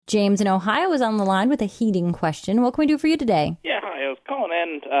James in Ohio is on the line with a heating question. What can we do for you today? Yeah, hi. I was calling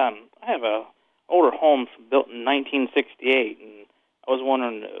in. I have a older home built in 1968, and I was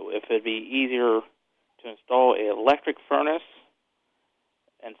wondering if it'd be easier to install an electric furnace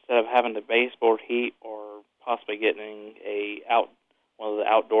instead of having the baseboard heat, or possibly getting one of the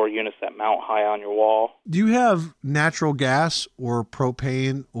outdoor units that mount high on your wall. Do you have natural gas or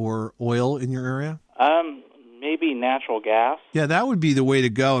propane or oil in your area? Maybe natural gas. Yeah, that would be the way to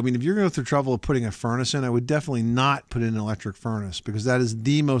go. I mean, if you're going through trouble of putting a furnace in, I would definitely not put in an electric furnace, because that is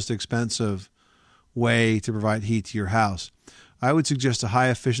the most expensive way to provide heat to your house. I would suggest a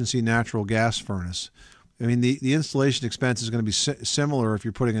high-efficiency natural gas furnace. I mean, the installation expense is going to be similar if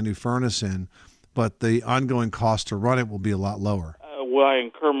you're putting a new furnace in, but the ongoing cost to run it will be a lot lower. Will I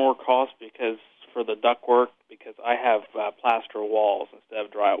incur more cost for the ductwork, because I have plaster walls instead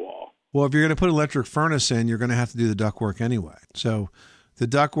of drywall? Well, if you're going to put an electric furnace in, you're going to have to do the ductwork anyway. So the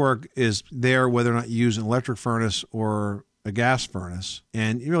ductwork is there whether or not you use an electric furnace or a gas furnace.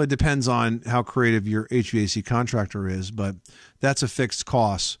 And it really depends on how creative your HVAC contractor is, but that's a fixed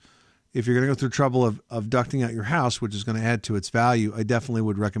cost. If you're going to go through trouble of ducting out your house, which is going to add to its value, I definitely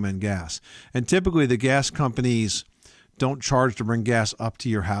would recommend gas. And typically the gas companies don't charge to bring gas up to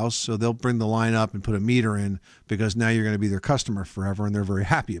your house, so they'll bring the line up and put a meter in, because now you're going to be their customer forever, and they're very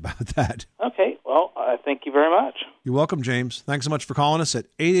happy about that. Okay, well, thank you very much. You're welcome, James. Thanks so much for calling us at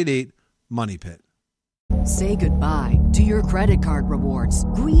 888-MONEY-PIT. Say goodbye to your credit card rewards.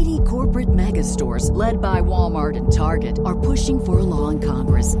 Greedy corporate mega stores, led by Walmart and Target, are pushing for a law in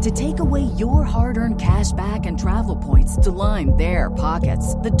Congress to take away your hard-earned cash back and travel points to line their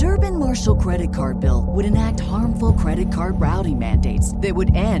pockets. The Durbin-Marshall credit card bill would enact harmful credit card routing mandates that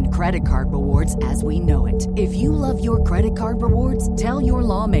would end credit card rewards as we know it. If you love your credit card rewards, tell your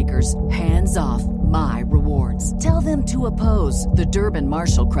lawmakers, hands off my rewards. Tell them to oppose the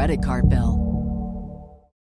Durbin-Marshall credit card bill.